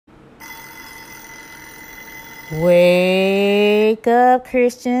Wake up,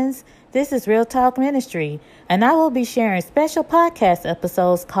 Christians. This is Real Talk Ministry, and I will be sharing special podcast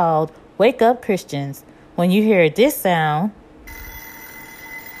episodes called Wake Up Christians. When you hear this sound,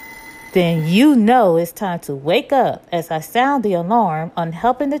 then you know it's time to wake up as I sound the alarm on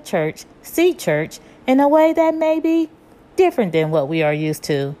helping the church see church in a way that may be different than what we are used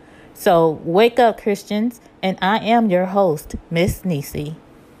to. So wake up, Christians, and I am your host, Miss Nisi.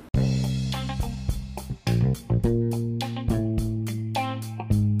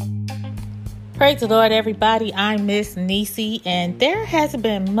 Praise the Lord, everybody. I'm Miss Nisi, and there hasn't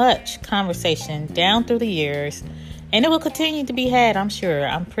been much conversation down through the years, and it will continue to be had, I'm sure.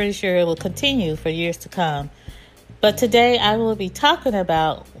 I'm pretty sure it will continue for years to come. But today I will be talking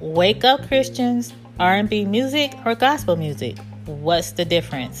about wake up Christians, R&B music, or gospel music. What's the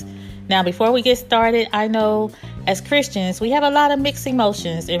difference? Now, before we get started, I know as Christians, we have a lot of mixed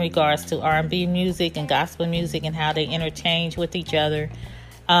emotions in regards to R&B music and gospel music and how they interchange with each other.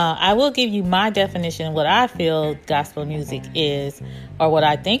 I will give you my definition of what I feel gospel music is, or what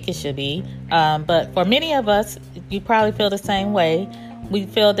I think it should be. But for many of us, you probably feel the same way. We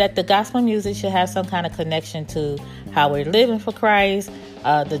feel that the gospel music should have some kind of connection to how we're living for Christ,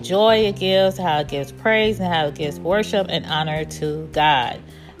 the joy it gives, how it gives praise, and how it gives worship and honor to God.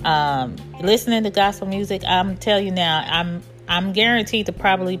 Listening to gospel music, I'm telling you now, I'm guaranteed to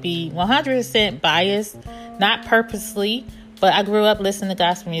probably be 100% biased, not purposely. But I grew up listening to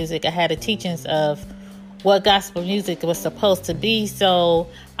gospel music. I had the teachings of what gospel music was supposed to be. So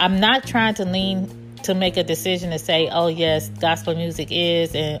I'm not trying to lean to make a decision to say, oh, yes, gospel music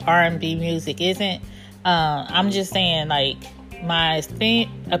is and R&B music isn't. I'm just saying, like, my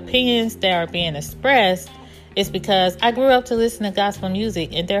opinions that are being expressed is because I grew up to listen to gospel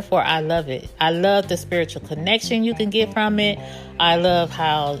music, and therefore I love it. I love the spiritual connection you can get from it. I love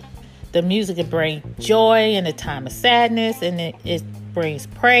how the music can bring joy in a time of sadness, and it brings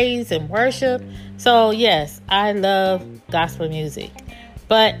praise and worship. So yes, I love gospel music.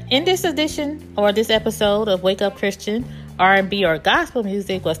 But in this edition or this episode of Wake Up Christian, R&B or gospel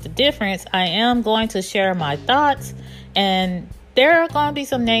music, what's the difference? I am going to share my thoughts, and there are going to be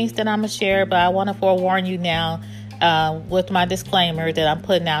some names that I'm going to share, but I want to forewarn you now with my disclaimer that I'm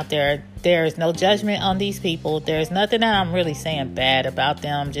putting out there. There is no judgment on these people. There's nothing that I'm really saying bad about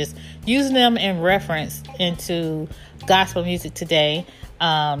them. Just using them in reference into gospel music today.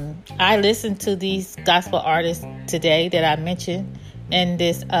 I listened to these gospel artists today that I mentioned in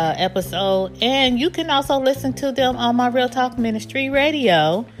this episode. And you can also listen to them on my Real Talk Ministry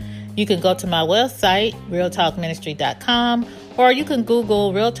radio. You can go to my website, realtalkministry.com, or you can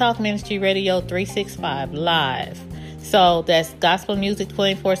Google Real Talk Ministry Radio 365 Live. So that's gospel music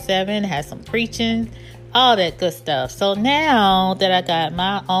 24/7, has some preaching, all that good stuff. So now that I got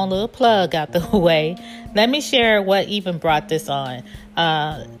my own little plug out the way, let me share what even brought this on.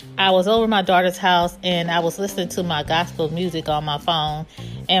 I was over my daughter's house and I was listening to my gospel music on my phone,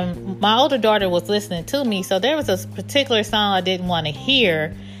 and my older daughter was listening to me. So there was a particular song I didn't want to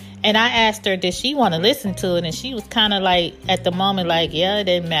hear. And I asked her, did she want to listen to it? And she was kind of like, at the moment, like, yeah, it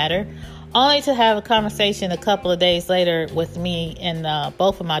didn't matter. Only to have a conversation a couple of days later with me and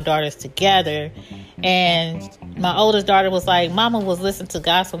both of my daughters together. And my oldest daughter was like, Mama was listening to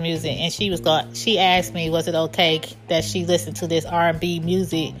gospel music. And she asked me, was it okay that she listened to this R&B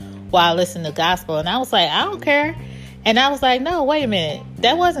music while listening to gospel? And I was like, I don't care. And I was like, no, wait a minute.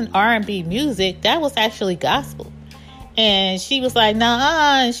 That wasn't R&B music. That was actually gospel. And she was like,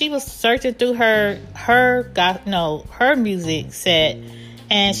 nah, and she was searching through her music set.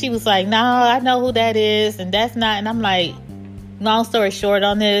 And she was like, no, I know who that is. And that's not. And I'm like, long story short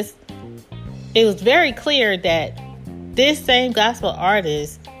on this, it was very clear that this same gospel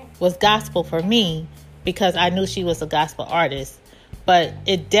artist was gospel for me because I knew she was a gospel artist. But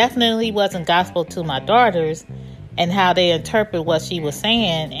it definitely wasn't gospel to my daughters and how they interpret what she was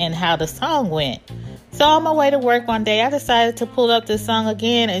saying and how the song went. So on my way to work one day, I decided to pull up this song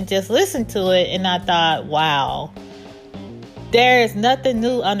again and just listen to it. And I thought, wow, there is nothing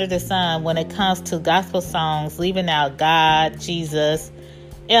new under the sun when it comes to gospel songs, leaving out God, Jesus,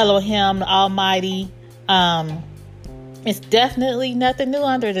 Elohim, the Almighty. It's definitely nothing new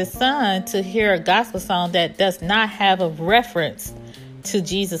under the sun to hear a gospel song that does not have a reference to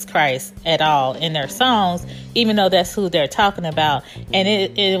Jesus Christ at all in their songs, even though that's who they're talking about. And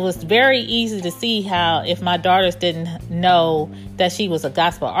it was very easy to see how, if my daughters didn't know that she was a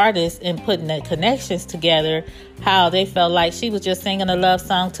gospel artist and putting the connections together, how they felt like she was just singing a love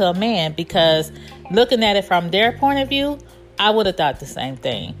song to a man, because looking at it from their point of view, I would have thought the same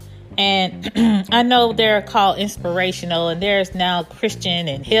thing. And I know they're called inspirational, and there's now Christian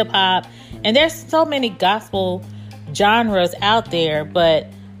and hip hop, and there's so many gospel genres out there, but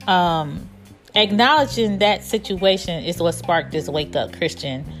acknowledging that situation is what sparked this Wake Up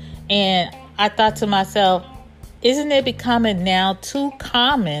Christian. And I thought to myself, isn't it becoming now too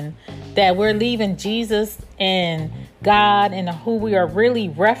common that we're leaving Jesus and God and who we are really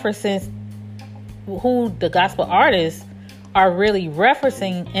referencing, who the gospel artists are really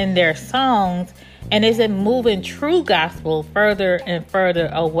referencing in their songs, and is it moving true gospel further and further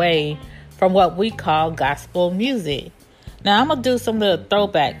away from what we call gospel music? Now, I'm going to do some little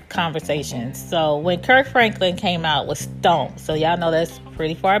throwback conversations. So when Kirk Franklin came out with Stomp, so y'all know that's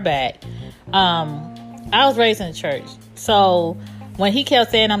pretty far back, I was raised in the church. So when he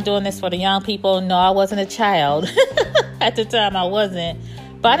kept saying, I'm doing this for the young people, no, I wasn't a child. At the time, I wasn't.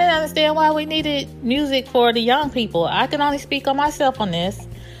 But I didn't understand why we needed music for the young people. I can only speak on myself on this.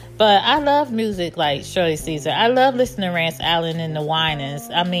 But I love music like Shirley Caesar. I love listening to Rance Allen and the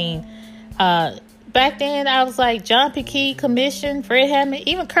Winans. I mean, back then, I was like John P. Key, Commission, Fred Hammond,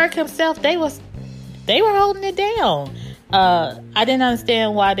 even Kirk himself, they were holding it down. I didn't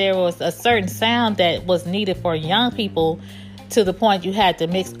understand why there was a certain sound that was needed for young people, to the point you had to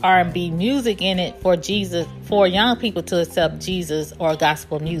mix R&B music in it for Jesus, for young people to accept Jesus or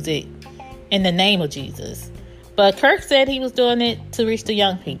gospel music in the name of Jesus. But Kirk said he was doing it to reach the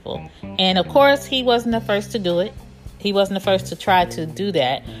young people. And of course, he wasn't the first to do it. He wasn't the first to try to do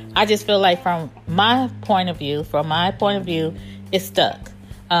that. I just feel like from my point of view, it's stuck.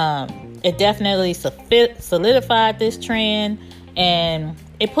 It definitely solidified this trend, and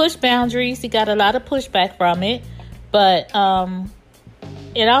it pushed boundaries. He got a lot of pushback from it, but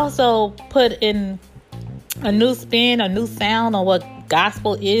it also put in a new spin, a new sound on what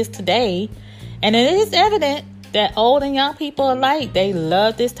gospel is today. And it is evident that old and young people alike, they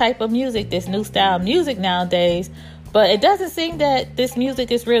love this type of music, this new style of music nowadays. But it doesn't seem that this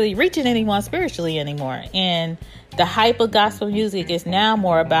music is really reaching anyone spiritually anymore. And the hype of gospel music is now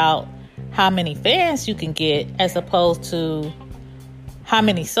more about how many fans you can get as opposed to how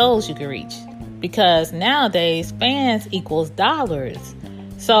many souls you can reach. Because nowadays, fans equals dollars.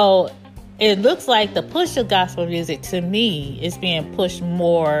 So it looks like the push of gospel music, to me, is being pushed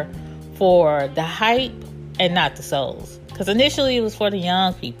more for the hype and not the souls. Because initially it was for the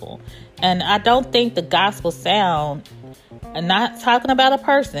young people. And I don't think the gospel sound, I'm not talking about a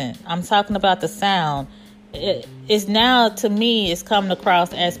person, I'm talking about the sound, it is now, to me, it's coming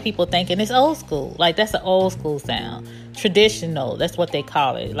across as people thinking it's old school. Like, that's an old school sound. Traditional, that's what they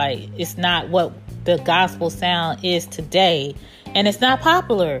call it. Like, it's not what the gospel sound is today. And it's not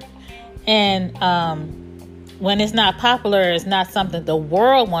popular. And when it's not popular, it's not something the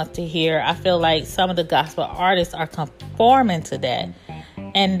world wants to hear. I feel like some of the gospel artists are conforming to that.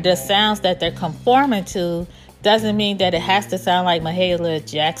 And the sounds that they're conforming to doesn't mean that it has to sound like Mahalia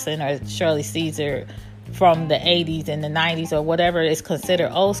Jackson or Shirley Caesar from the 80s and the 90s or whatever is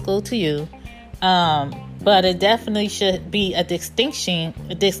considered old school to you. But it definitely should be a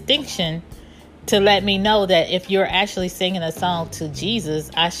distinction to let me know that if you're actually singing a song to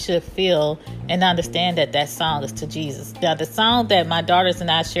Jesus, I should feel and understand that that song is to Jesus. Now, the song that my daughters and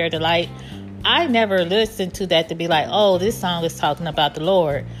I share delight, I never listened to that to be like, oh, this song is talking about the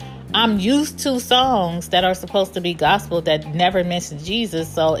Lord. I'm used to songs that are supposed to be gospel that never mention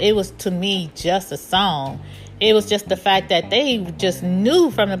Jesus. So it was, to me, just a song. It was just the fact that they just knew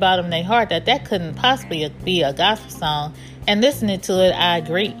from the bottom of their heart that that couldn't possibly be a gospel song. And listening to it, I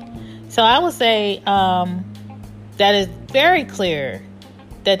agree. So I would say that is very clear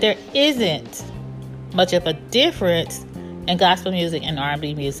that there isn't much of a difference in gospel music and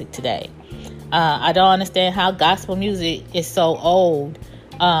R&B music today. I don't understand how gospel music is so old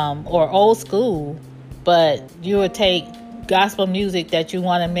or old school, but you would take gospel music that you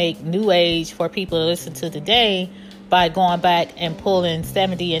want to make new age for people to listen to today by going back and pulling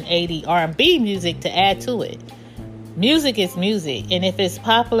 70 and 80 R&B music to add to it. Music is music, and if it's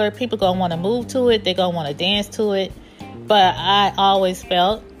popular, people gonna want to move to it, they're gonna want to dance to it. But I always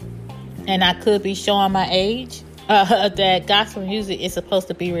felt, and I could be showing my age, that gospel music is supposed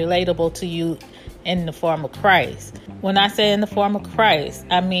to be relatable to you in the form of Christ. When I say in the form of Christ,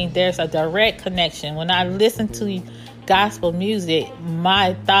 I mean there's a direct connection. When I listen to gospel music,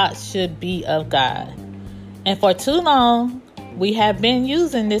 my thoughts should be of God. And for too long, we have been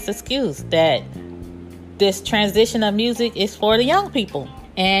using this excuse that this transition of music is for the young people.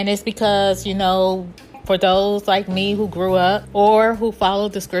 And it's because, you know, for those like me who grew up or who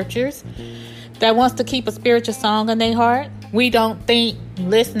followed the scriptures that wants to keep a spiritual song in their heart, we don't think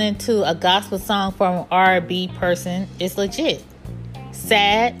listening to a gospel song from an R&B person is legit.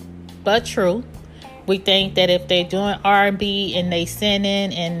 Sad, but true. We think that if they're doing R&B and they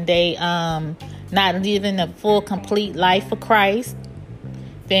sinning and they not living a full, complete life for Christ,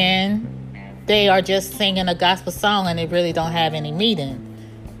 then they are just singing a gospel song and they really don't have any meaning.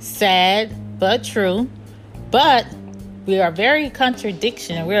 Sad, but true. But we are very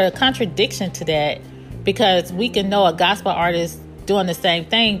contradiction. We're a contradiction to that, because we can know a gospel artist doing the same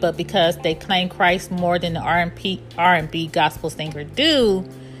thing, but because they claim Christ more than the R&B gospel singer do,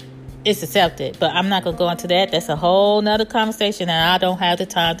 it's accepted. But I'm not going to go into that. That's a whole nother conversation, and I don't have the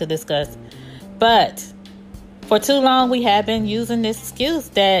time to discuss. But for too long, we have been using this excuse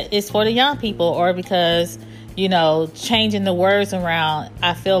that it's for the young people, or because, changing the words around.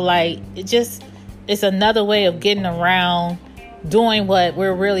 I feel like it's another way of getting around doing what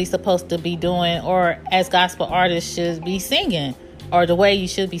we're really supposed to be doing, or as gospel artists should be singing, or the way you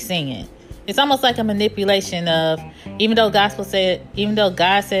should be singing. It's almost like a manipulation of, even though God said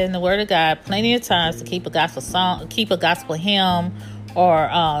in the Word of God plenty of times to keep a gospel song, keep a gospel hymn or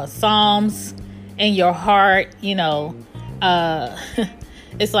psalms in your heart,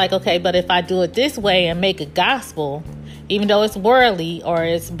 it's like, okay, but if I do it this way and make it gospel, even though it's worldly or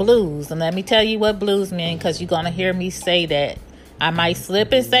it's blues, and let me tell you what blues mean, because you're going to hear me say that. I might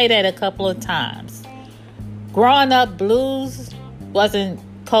slip and say that a couple of times. Growing up, blues wasn't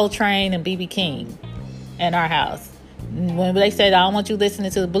Coltrane and B.B. King in our house. When they said, I don't want you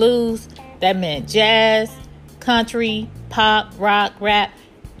listening to the blues, that meant jazz, country, pop, rock, rap.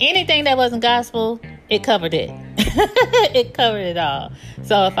 Anything that wasn't gospel, it covered it. It covered it all.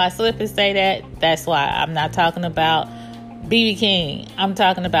 So if I slip and say that, that's why. I'm not talking about B.B. King. I'm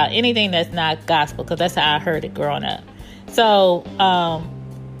talking about anything that's not gospel, because that's how I heard it growing up. So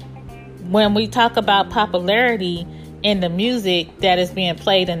when we talk about popularity in the music that is being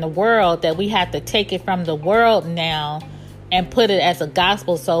played in the world, that we have to take it from the world now and put it as a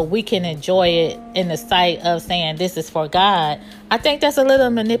gospel so we can enjoy it in the sight of saying this is for God. I think that's a little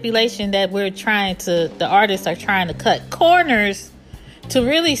manipulation that the artists are trying to cut corners to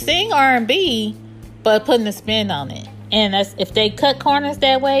really sing R&B, but putting a spin on it. And if they cut corners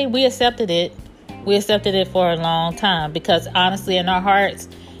that way, we accepted it. We accepted it for a long time, because honestly, in our hearts,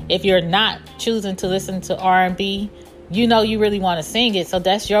 if you're not choosing to listen to R&B, you really want to sing it. So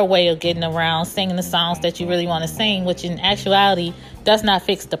that's your way of getting around singing the songs that you really want to sing, which in actuality does not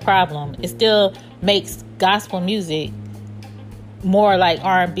fix the problem. It still makes gospel music more like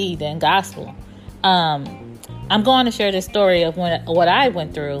R&B than gospel. I'm going to share this story of what I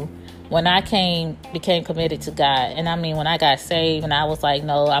went through when I became committed to God. And I mean, when I got saved and I was like,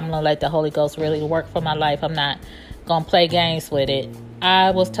 no, I'm going to let the Holy Ghost really work for my life. I'm not going to play games with it.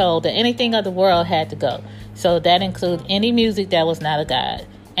 I was told that anything of the world had to go. So that includes any music that was not of God.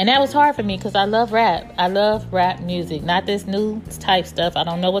 And that was hard for me, because I love rap. I love rap music, not this new type stuff. I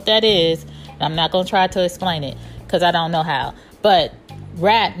don't know what that is. I'm not going to try to explain it, because I don't know how. But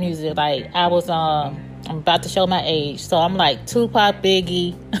rap music, like I'm about to show my age. So I'm like Tupac,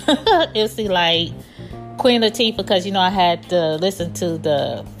 Biggie, Issy Light, Queen Latifah, because, I had to listen to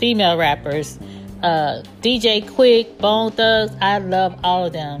the female rappers. DJ Quick, Bone Thugs, I love all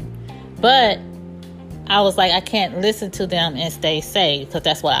of them. But I was like, I can't listen to them and stay saved, because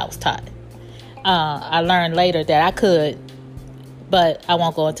that's what I was taught. I learned later that I could, but I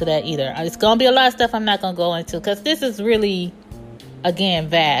won't go into that either. It's going to be a lot of stuff I'm not going to go into, because this is really, again,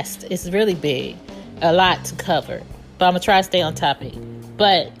 vast. It's really big. A lot to cover, but I'm gonna try to stay on topic.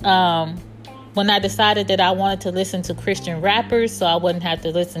 But when I decided that I wanted to listen to Christian rappers so I wouldn't have to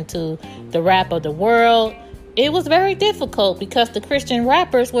listen to the rap of the world, it was very difficult, because the Christian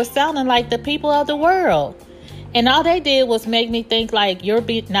rappers were sounding like the people of the world, and all they did was make me think like, you're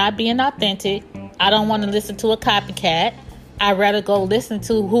not being authentic. I don't want to listen to a copycat. I'd rather go listen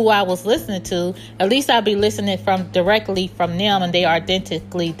to who I was listening to. At least I'd be listening directly from them, and they are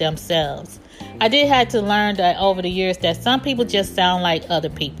authentically themselves. I did have to learn that over the years that some people just sound like other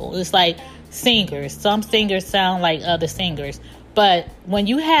people. It's like singers. Some singers sound like other singers. But when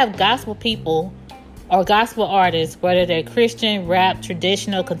you have gospel people or gospel artists, whether they're Christian, rap,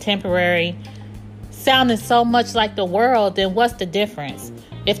 traditional, contemporary, sounding so much like the world, then what's the difference?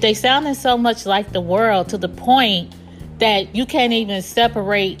 If they sounding so much like the world to the point that you can't even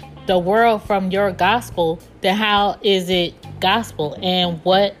separate the world from your gospel, then how is it gospel, and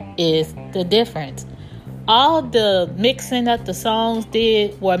what is the difference? All the mixing that the songs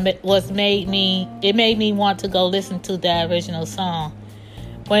did made me want to go listen to the original song.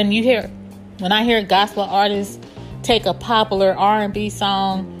 When I hear gospel artists take a popular R&B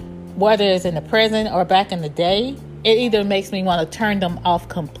song, whether it's in the present or back in the day, it either makes me want to turn them off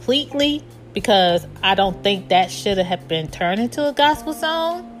completely, because I don't think that should have been turned into a gospel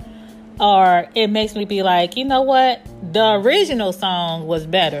song. or it makes me be like, you know what? The original song was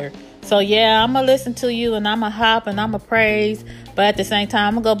better. So yeah, I'm going to listen to you and I'm going to hop and I'm going to praise. But at the same time,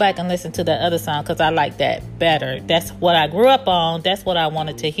 I'm going to go back and listen to the other song because I like that better. That's what I grew up on. That's what I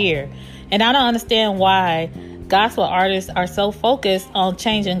wanted to hear. And I don't understand why gospel artists are so focused on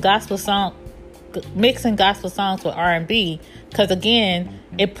changing gospel song, mixing gospel songs with R&B. Because again,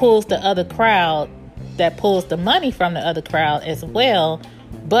 it pulls the other crowd, that pulls the money from the other crowd as well.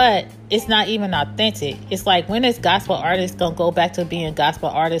 But it's not even authentic. It's like, when is gospel artists going to go back to being gospel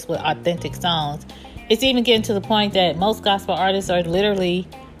artists with authentic songs? It's even getting to the point that most gospel artists are literally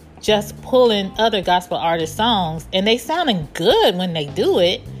just pulling other gospel artist songs. And they sounding good when they do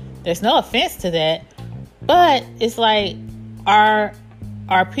it. There's no offense to that. But it's like, are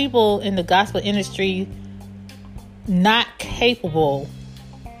people in the gospel industry not capable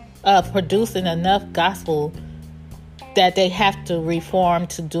of producing enough gospel that they have to reform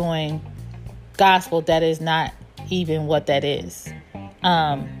to doing gospel that is not even what that is?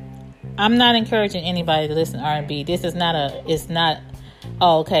 I'm not encouraging anybody to listen to R&B. This is not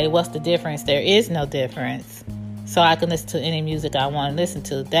oh, okay, what's the difference? There is no difference. So I can listen to any music I want to listen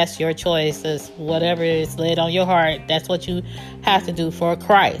to. That's your choice. It's whatever is laid on your heart. That's what you have to do for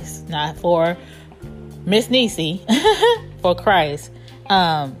Christ, not for Miss Niecy, for Christ.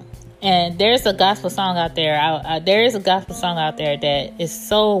 And there's a gospel song out there. There is a gospel song out there that is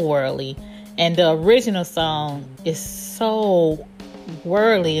so worldly. And the original song is so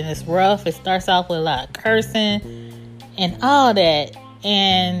worldly and it's rough. It starts off with a lot of cursing and all that.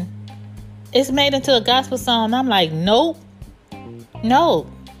 And it's made into a gospel song. And I'm like, nope.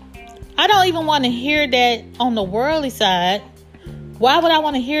 No. I don't even want to hear that on the worldly side. Why would I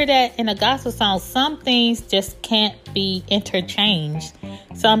want to hear that in a gospel song? Some things just can't be interchanged.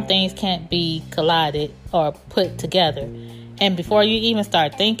 Some things can't be collided or put together. And before you even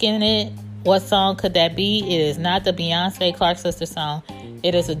start thinking it, what song could that be? It is not the Beyonce Clark Sister song.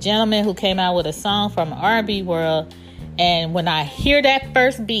 It is a gentleman who came out with a song from R&B world. And when I hear that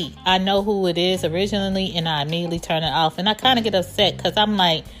first beat, I know who it is originally, and I immediately turn it off. And I kind of get upset because I'm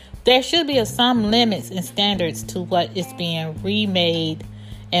like, there should be some limits and standards to what is being remade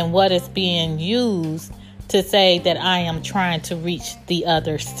and what is being used to say that I am trying to reach the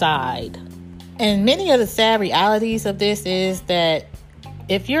other side. And many of the sad realities of this is that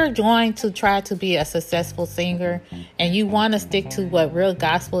if you're going to try to be a successful singer and you want to stick to what real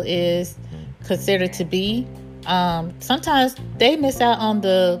gospel is considered to be, sometimes they miss out on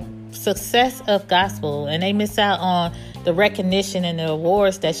the success of gospel, and they miss out on the recognition and the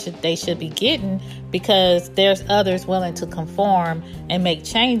awards that they should be getting, because there's others willing to conform and make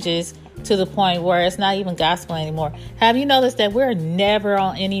changes to the point where it's not even gospel anymore. Have you noticed that we're never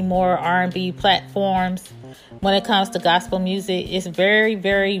on any more R&B platforms when it comes to gospel music? It's very,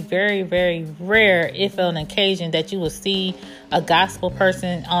 very, very, very rare, if on occasion, that you will see a gospel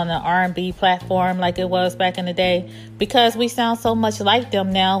person on an R&B platform like it was back in the day, because we sound so much like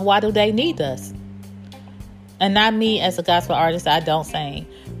them now. Why do they need us? And not me as a gospel artist, I don't sing,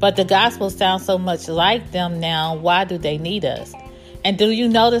 but the gospel sounds so much like them now. Why do they need us? And do you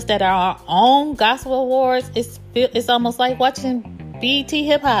notice that our own gospel awards, it's almost like watching BET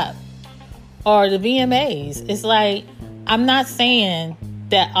Hip Hop or the VMAs. It's like, I'm not saying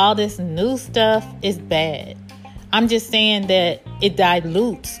that all this new stuff is bad. I'm just saying that it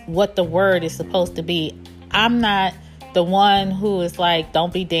dilutes what the word is supposed to be. I'm not the one who is like,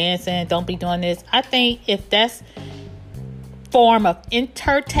 don't be dancing, don't be doing this. I think if that's form of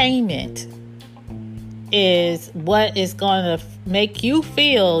entertainment is what is going to make you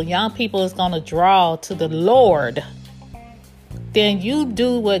feel young people is going to draw to the Lord, then you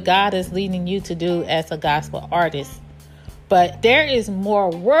do what God is leading you to do as a gospel artist. But there is more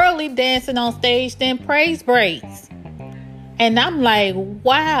worldly dancing on stage than praise breaks. And I'm like,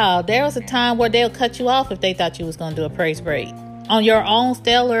 wow, there was a time where they'll cut you off if they thought you was going to do a praise break on your own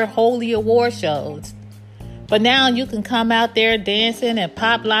stellar holy award shows. But now you can come out there dancing and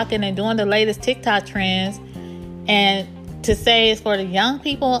pop locking and doing the latest TikTok trends. And to say it's for the young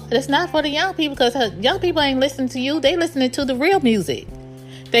people, it's not for the young people, because young people ain't listening to you. They listening to the real music.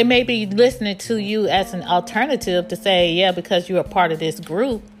 They may be listening to you as an alternative to say, yeah, because you're a part of this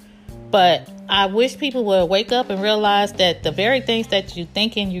group. But I wish people would wake up and realize that the very things that you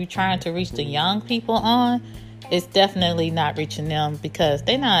thinking you're trying to reach the young people on is definitely not reaching them, because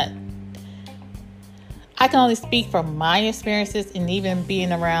they're not. I can only speak from my experiences and even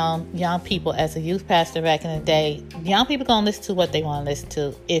being around young people as a youth pastor back in the day. Young people gonna listen to what they want to listen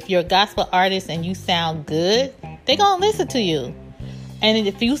to. If you're a gospel artist and you sound good, they gonna listen to you. And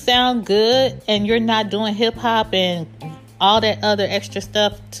if you sound good and you're not doing hip hop and all that other extra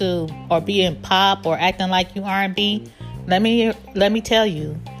stuff or being pop or acting like you R&B, let me tell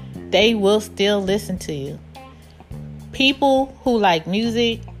you, they will still listen to you. People who like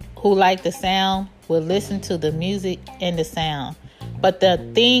music, who like the sound, will listen to the music and the sound. But the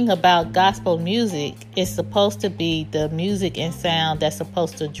thing about gospel music is supposed to be the music and sound that's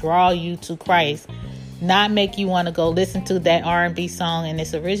supposed to draw you to Christ, not make you want to go listen to that R&B song in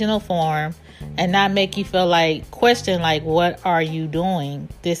its original form, and not make you feel like, question like, what are you doing?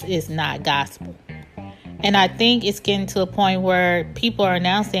 This is not gospel. And I think it's getting to a point where people are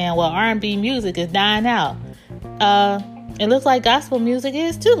now saying, well, R&B music is dying out. It looks like gospel music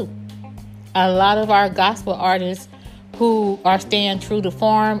is too. A lot of our gospel artists who are staying true to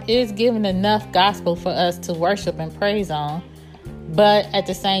form is giving enough gospel for us to worship and praise on. But at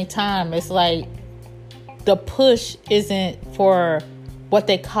the same time, it's like the push isn't for what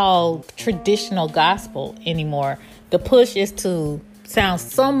they call traditional gospel anymore. The push is to sound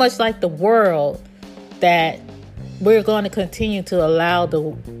so much like the world that we're going to continue to allow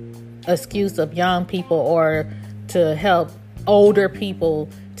the excuse of young people or to help older people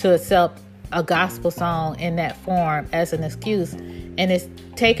to accept a gospel song in that form as an excuse, and it's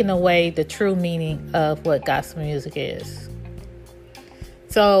taking away the true meaning of what gospel music is.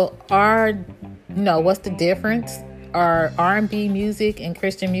 So what's the difference? Are R&B music and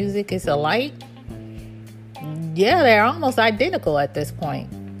Christian music is alike? Yeah, they're almost identical at this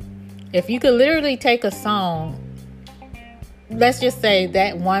point. If you could literally take a song, let's just say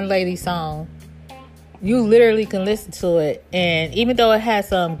that one lady song, you literally can listen to it, and even though it has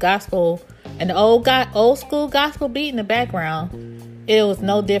some gospel, an old school gospel beat in the background, it was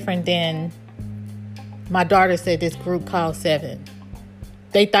no different than, my daughter said, this group called Seven.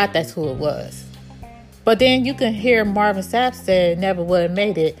 They thought that's who it was. But then you can hear Marvin Sapp said never would have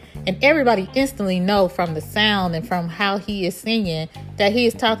made it, and everybody instantly know from the sound and from how he is singing that he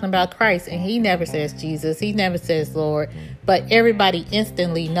is talking about Christ, and he never says Jesus, he never says Lord, but everybody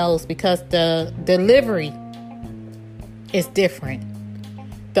instantly knows because the delivery is different.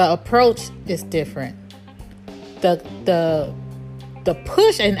 The approach is different. The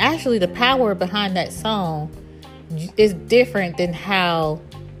push and actually the power behind that song is different than how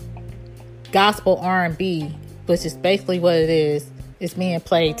gospel R&B, which is basically what it is being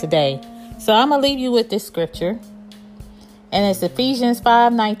played today. So I'm going to leave you with this scripture. And it's Ephesians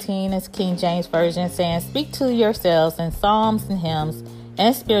 5:19. It's King James Version, saying, speak to yourselves in psalms and hymns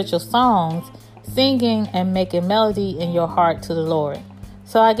and spiritual songs, singing and making melody in your heart to the Lord.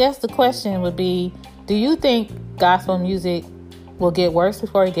 So I guess the question would be, do you think gospel music will get worse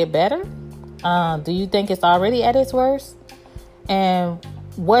before it get better? Do you think it's already at its worst? And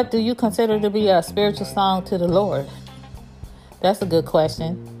what do you consider to be a spiritual song to the Lord? That's a good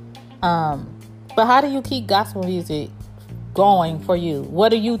question. But how do you keep gospel music going for you? What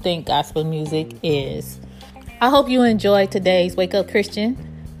do you think gospel music is? I hope you enjoyed today's Wake Up Christian.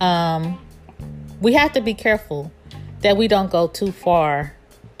 We have to be careful that we don't go too far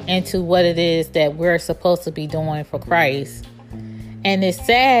into what it is that we're supposed to be doing for Christ. And it's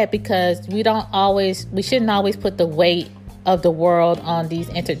sad because we shouldn't always put the weight of the world on these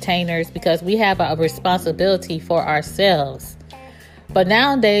entertainers, because we have a responsibility for ourselves. But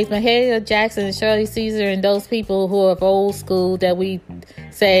nowadays, Mahalia Jackson and Shirley Caesar and those people who are old school that we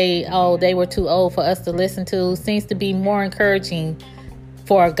say, oh, they were too old for us to listen to, seems to be more encouraging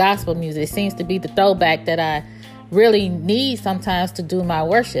for gospel music. It seems to be the throwback that I really need sometimes to do my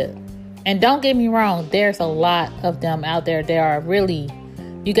worship. And don't get me wrong, there's a lot of them out there. There are really,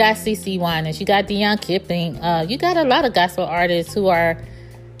 you got CeCe Winans, you got Deion Kipling, you got a lot of gospel artists who are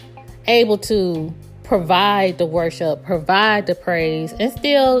able to provide the worship, provide the praise, and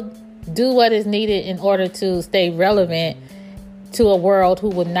still do what is needed in order to stay relevant to a world who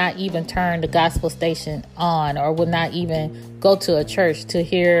would not even turn the gospel station on, or would not even go to a church to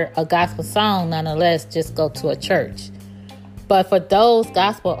hear a gospel song, nonetheless just go to a church. But for those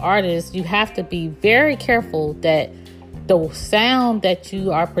gospel artists, you have to be very careful that the sound that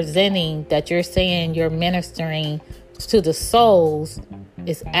you are presenting, that you're saying you're ministering to the souls,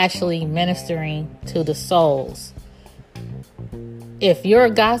 is actually ministering to the souls. If you're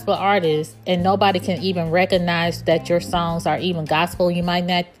a gospel artist and nobody can even recognize that your songs are even gospel, you might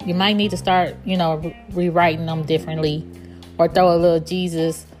need to start, rewriting them differently, or throw a little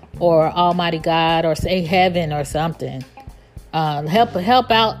Jesus or Almighty God or say heaven or something. Help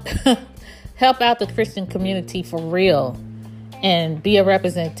out help out the Christian community for real, and be a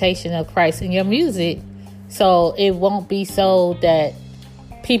representation of Christ in your music, so it won't be so that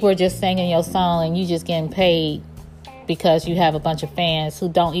people are just singing your song and you just getting paid because you have a bunch of fans who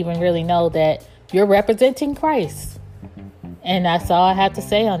don't even really know that you're representing Christ. And that's all I have to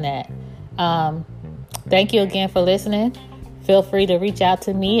say on that. Thank you again for listening. Feel free to reach out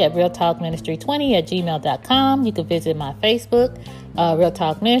to me at realtalkministry20@gmail.com. You can visit my Facebook, Real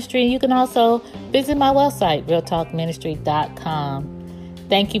Talk Ministry. You can also visit my website, realtalkministry.com.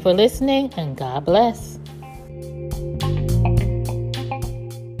 Thank you for listening, and God bless.